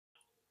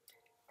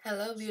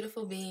Hello,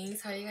 beautiful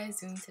beings. How are you guys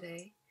doing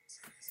today?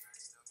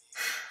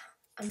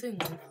 I'm doing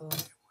wonderful.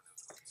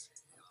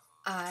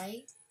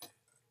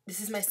 This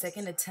is my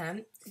second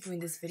attempt doing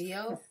this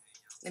video.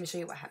 Let me show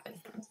you what happened.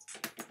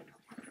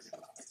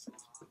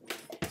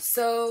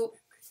 So,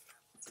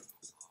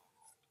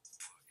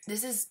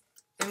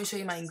 let me show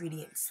you my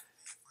ingredients.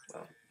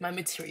 Well, my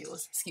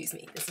materials, excuse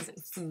me. This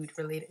isn't food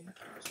related.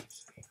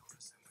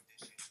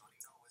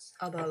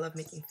 Although I love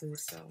making food,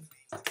 so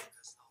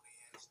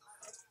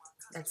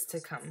that's to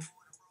come.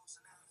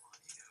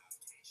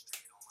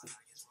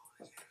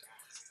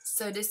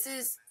 So this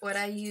is what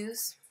I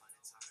use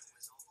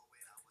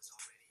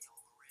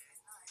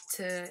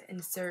to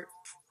insert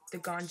the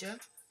ganja.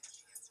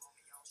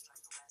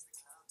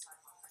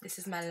 This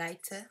is my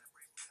lighter.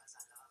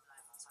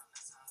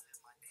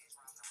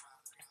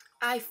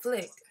 I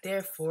flicked,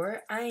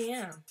 therefore I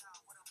am.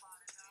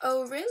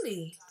 Oh,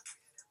 really?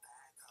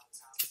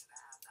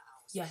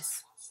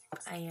 Yes,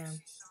 I am.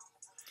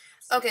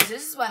 Okay, so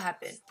this is what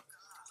happened.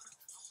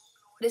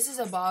 This is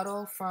a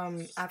bottle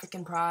from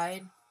African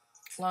Pride.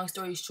 Long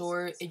story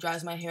short, it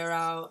dries my hair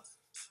out.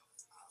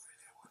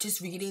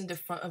 Just reading the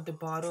front of the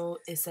bottle,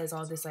 it says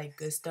all this like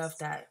good stuff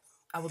that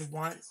I would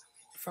want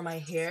for my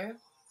hair.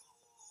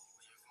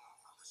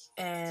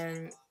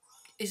 And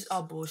it's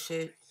all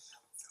bullshit.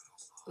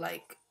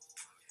 Like,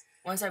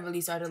 once I really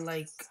started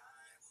like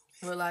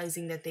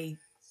realizing that they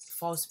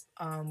false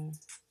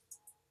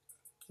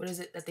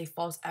that they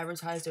false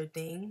advertise their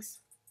things.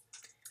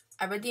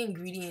 I read the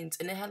ingredients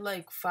and it had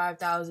like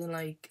 5,000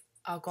 like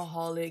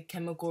alcoholic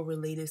chemical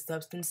related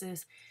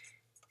substances,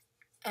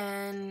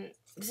 and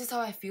this is how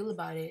I feel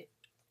about it.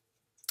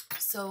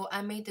 So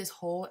I made this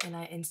hole and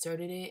I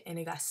inserted it and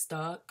it got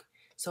stuck,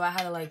 so I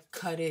had to like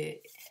cut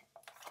it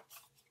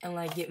and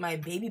like get my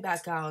baby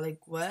back out. Like,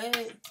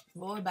 what?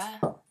 Boy,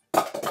 bye.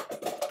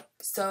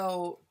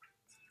 So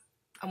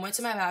I went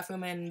to my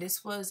bathroom and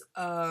this was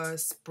a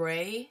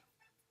spray.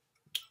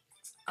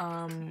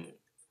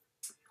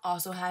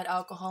 Also had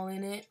alcohol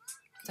in it.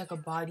 It's like a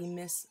body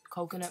mist,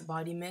 coconut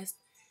body mist.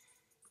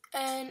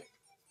 And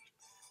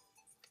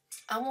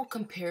I won't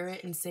compare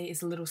it and say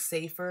it's a little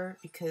safer,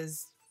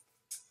 because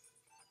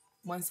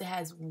once it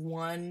has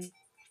one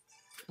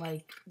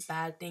like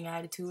bad thing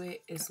added to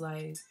it, it's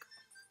like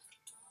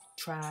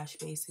trash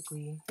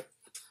basically.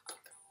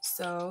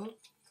 So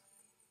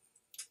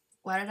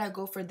why did I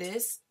go for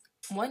this?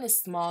 One, is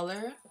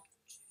smaller.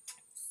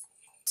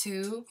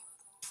 Two,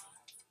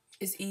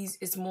 is easy.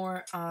 It's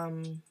more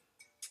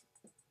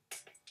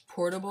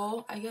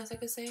portable, I guess I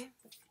could say.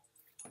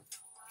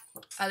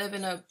 I live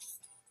in a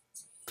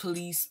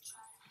police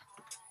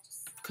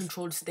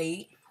controlled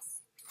state.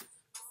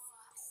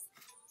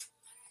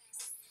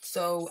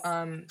 So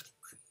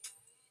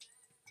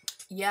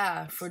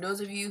yeah, for those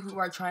of you who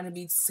are trying to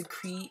be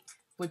discreet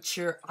with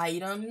your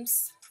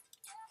items,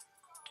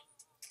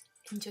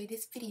 enjoy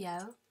this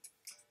video.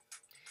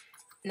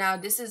 Now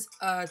this is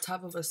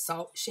top of a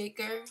salt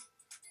shaker.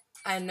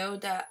 I know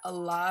that a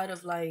lot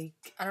of like,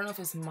 I don't know if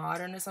it's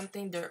modern or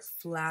something, they're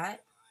flat.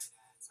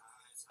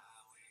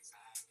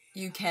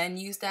 You can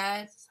use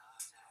that,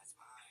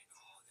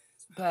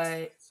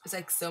 but it's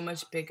like so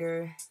much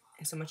bigger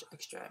and so much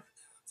extra.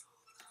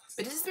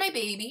 But this is my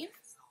baby.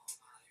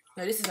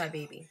 No, this is my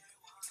baby.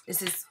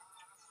 This is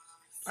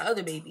my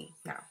other baby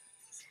now.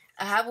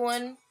 I have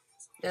one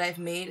that I've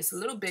made. It's a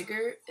little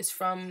bigger. It's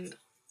from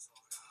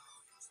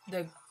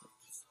the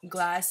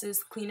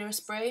glasses cleaner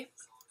spray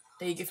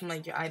that you get from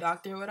like your eye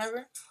doctor or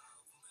whatever.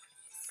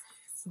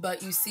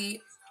 But you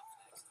see,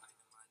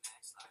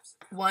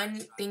 one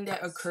thing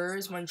that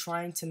occurs when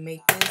trying to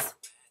make this,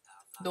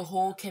 the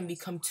hole can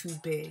become too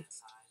big.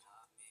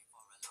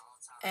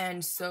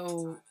 And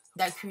so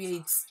that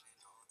creates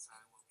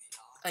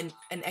an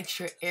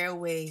extra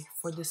airway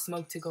for the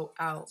smoke to go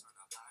out.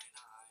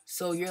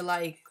 So you're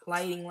like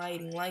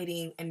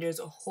lighting, and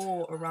there's a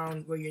hole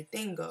around where your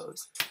thing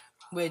goes,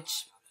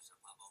 which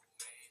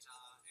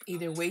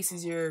either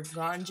wastes your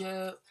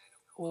ganja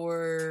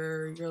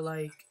or you're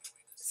like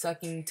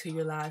sucking to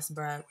your last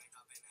breath.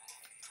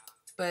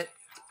 But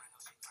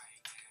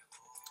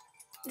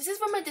this is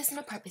for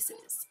medicinal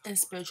purposes and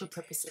spiritual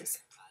purposes.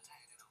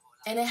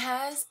 And it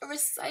has a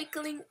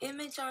recycling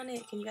image on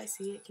it. Can you guys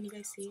see it? Can you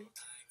guys see it?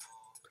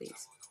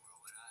 Please.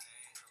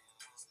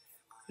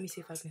 Let me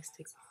see if I can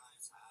stick.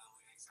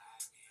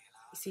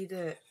 You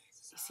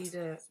see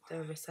the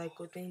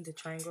recycle thing, the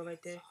triangle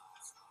right there?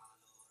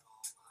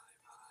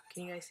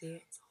 Can you guys see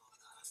it?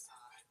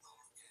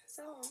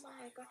 So, oh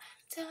my God,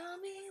 tell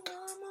me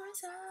one more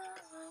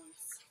time.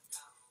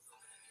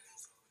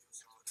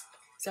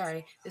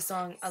 Sorry, this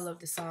song, I love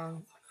this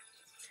song.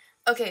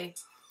 Okay,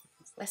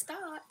 let's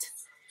start.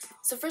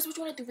 So first what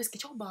you want to do is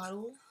get your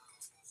bottle.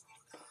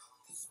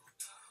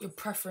 Your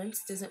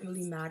preference doesn't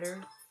really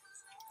matter.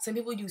 Some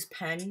people use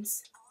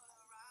pens.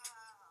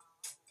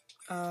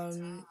 I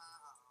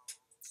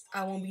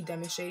won't be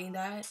demonstrating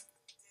that,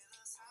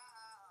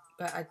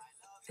 but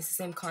it's the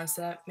same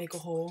concept. Make a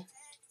hole.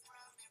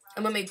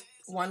 I'm gonna make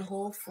one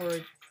hole for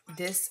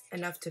this,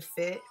 enough to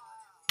fit.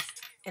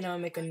 And I'll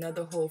make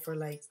another hole for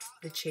like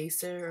the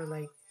chaser or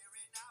like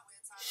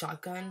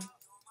shotgun.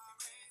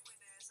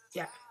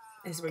 Yeah,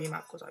 this is where your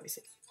mouth goes,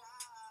 obviously.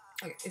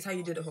 Okay, it's how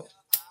you do the hole.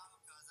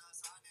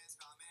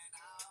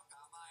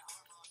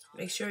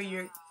 Make sure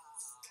you're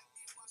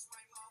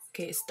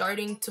okay. It's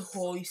starting to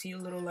hole. You see the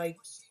little like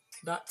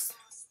dots.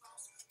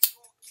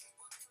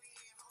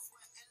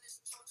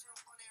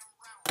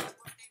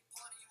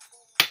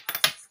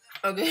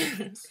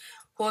 Okay,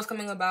 hole's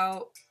coming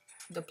about.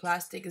 The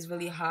plastic is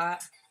really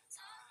hot,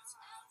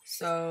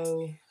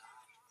 so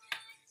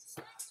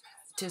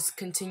just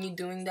continue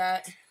doing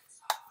that.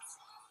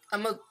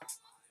 I'm gonna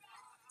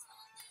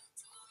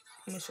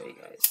show you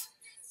guys.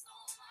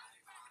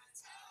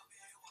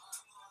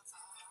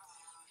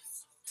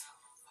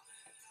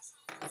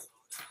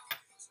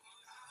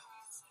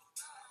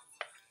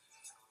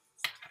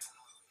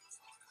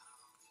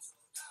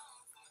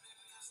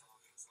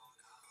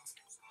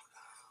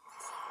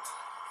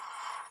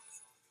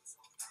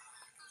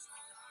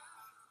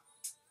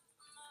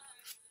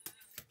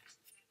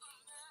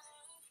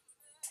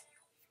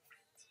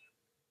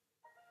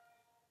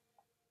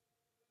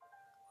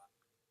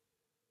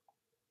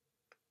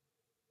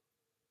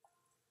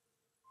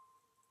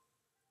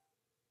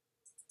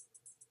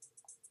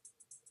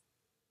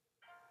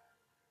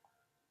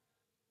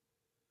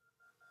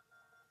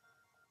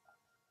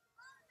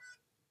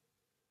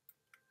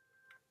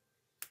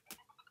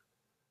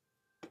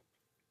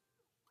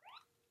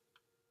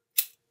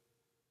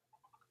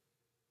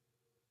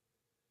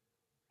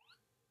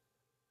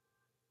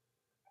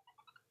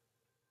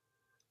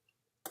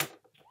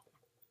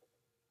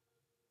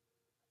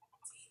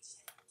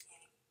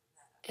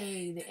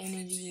 Hey, the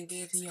energy you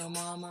gave to your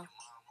mama,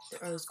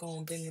 the earth's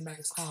gonna bring it back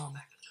as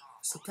karma.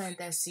 So plant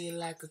that seed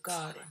like a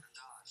garden.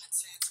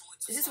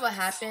 This is what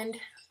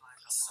happened.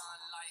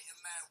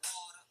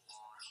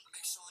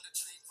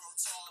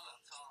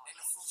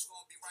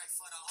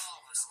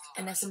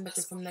 And that's a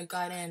message from the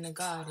God and the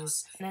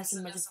goddess. And that's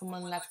a message from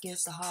when life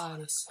gets the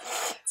hardest.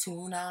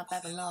 Tune out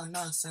Babylon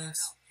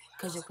nonsense.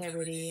 Cause your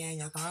clarity and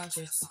your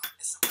conscience.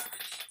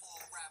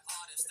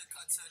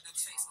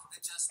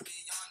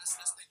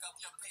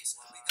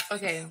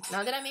 Okay,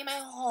 now that I made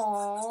my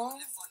hole, I'm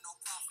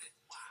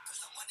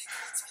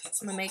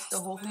gonna make the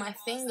hole for my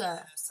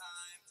finger.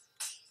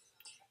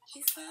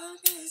 He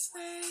felt this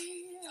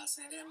way, I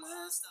said it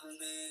must have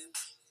been.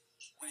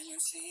 When you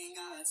see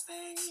God's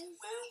face,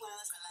 when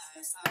was the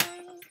last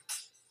time?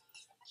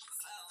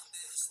 Felt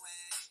this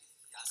way,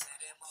 I said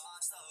it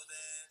must have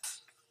been.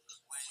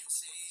 When you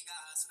see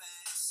God's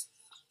face,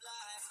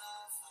 life,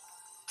 love.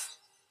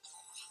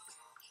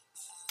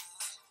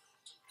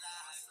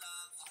 Life,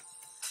 love.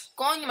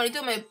 Coño, malito,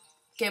 me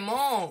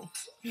quemó.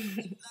 You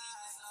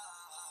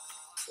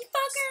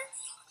fucker.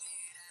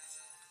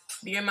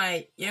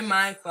 You're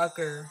my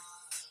fucker.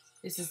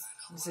 This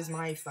is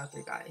my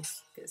fucker,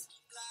 guys. Cause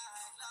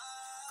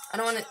I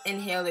don't want to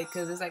inhale it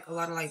because there's like a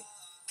lot of like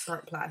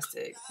burnt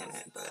plastic in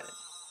it, but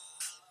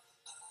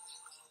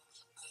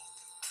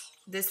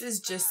this is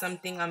just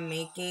something I'm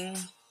making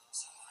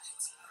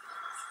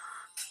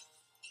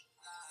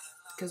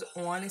because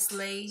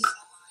honestly,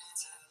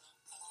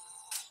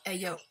 hey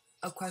yo,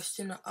 a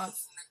question up.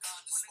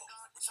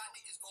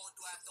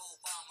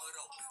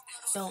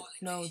 Don't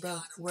know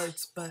the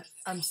words, but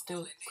I'm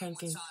still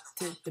cranking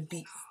to the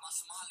beat.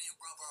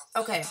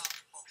 Okay,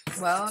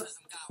 well,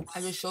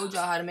 I just showed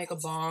y'all how to make a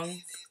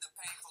bong.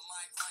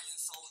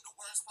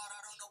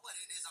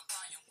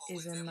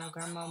 Is in my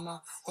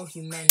grandmama or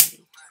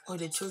humanity or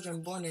the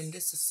children born in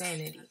this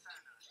insanity.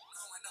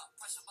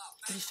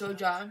 I just showed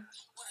y'all.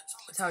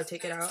 That's how I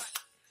take it out.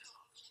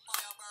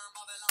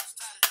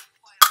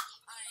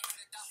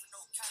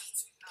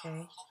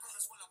 Okay.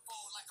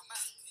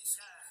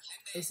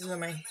 This is where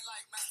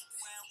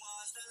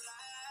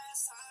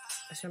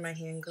that's where my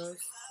hand goes.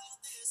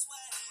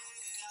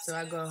 So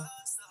I go.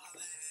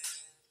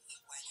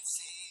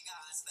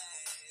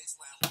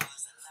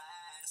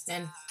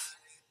 Then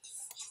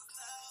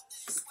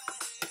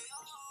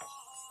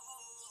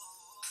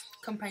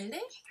comprende?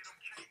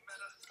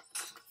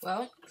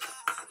 Well,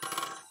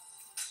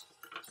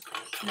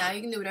 now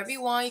you can do whatever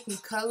you want. You can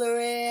color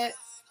it.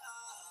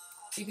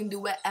 You can do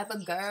whatever,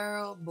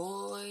 girl,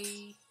 boy,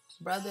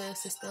 brother,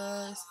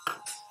 sisters.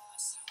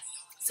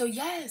 So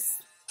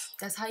yes,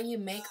 that's how you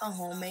make a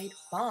homemade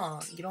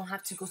bong. You don't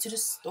have to go to the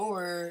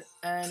store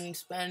and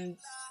spend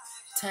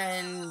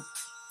 10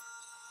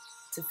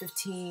 to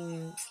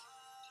 15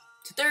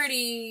 to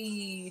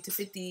 30 to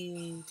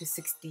 50 to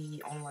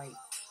 60 on like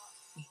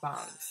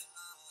bongs.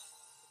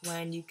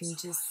 When you can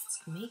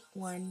just make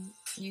one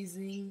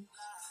using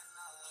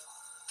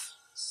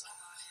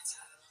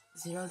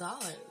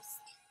 $0.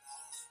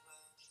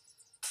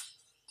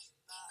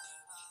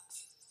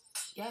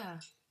 Yeah.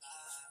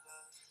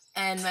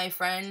 And my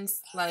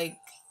friends, like,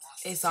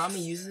 they saw me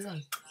use it,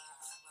 like,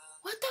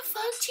 what the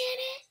fuck,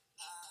 Janet?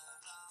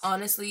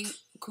 Honestly,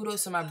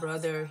 kudos to my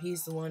brother.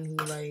 He's the one who,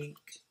 like,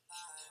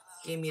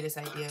 gave me this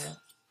idea.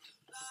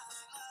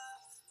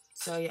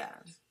 So,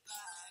 yeah.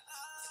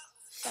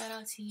 Shout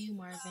out to you,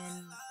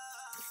 Marvin.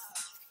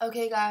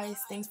 Okay guys,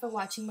 thanks for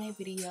watching my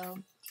video,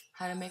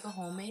 how to make a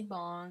homemade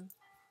bong.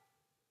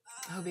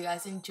 I hope you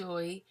guys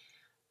enjoy.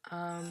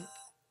 I'm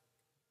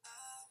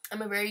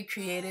a very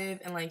creative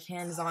and like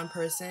hands-on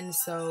person,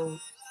 so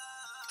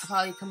I'll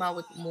probably come out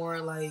with more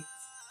like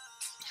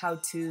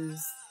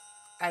how-tos.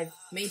 I've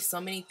made so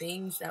many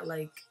things that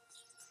like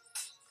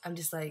I'm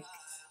just like,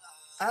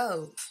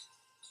 oh,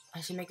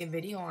 I should make a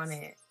video on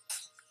it,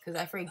 because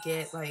I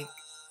forget that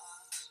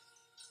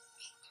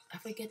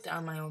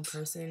I'm my own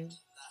person,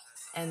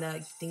 and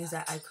the things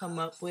that I come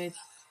up with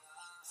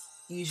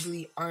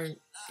usually aren't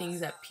things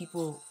that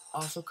people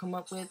also come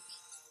up with,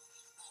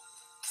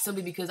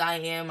 simply because I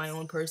am my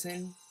own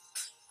person.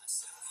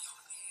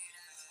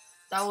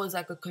 That was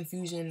like a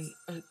confusion,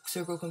 a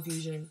circle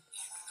confusion.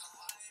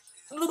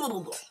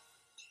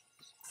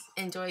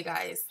 Enjoy,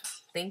 guys.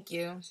 Thank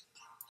you.